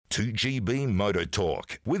2GB Motor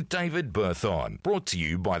Talk with David Berthon, brought to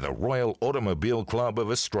you by the Royal Automobile Club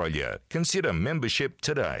of Australia. Consider membership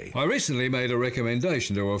today. I recently made a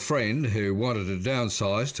recommendation to a friend who wanted to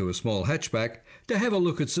downsize to a small hatchback to have a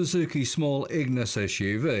look at Suzuki's small Ignis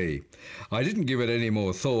SUV. I didn't give it any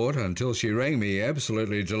more thought until she rang me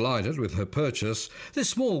absolutely delighted with her purchase. This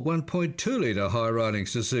small 1.2-litre high-riding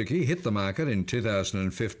Suzuki hit the market in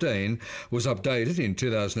 2015, was updated in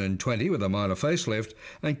 2020 with a minor facelift,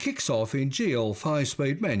 and kicks off in GL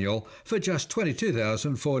 5-speed manual for just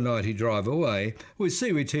 $22,490 drive away with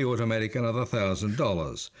CVT automatic another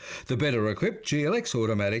 $1,000. The better equipped GLX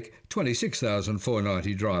automatic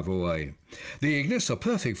 $26,490 drive away. The Ignis, a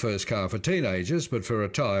perfect first car for teenagers but for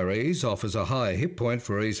retirees, offers a higher hip point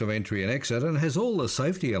for ease of entry and exit and has all the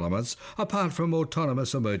safety elements apart from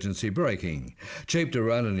autonomous emergency braking. Cheap to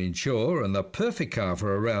run and insure, and the perfect car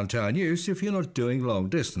for around town use if you're not doing long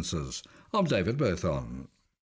distances. I'm David Berthon.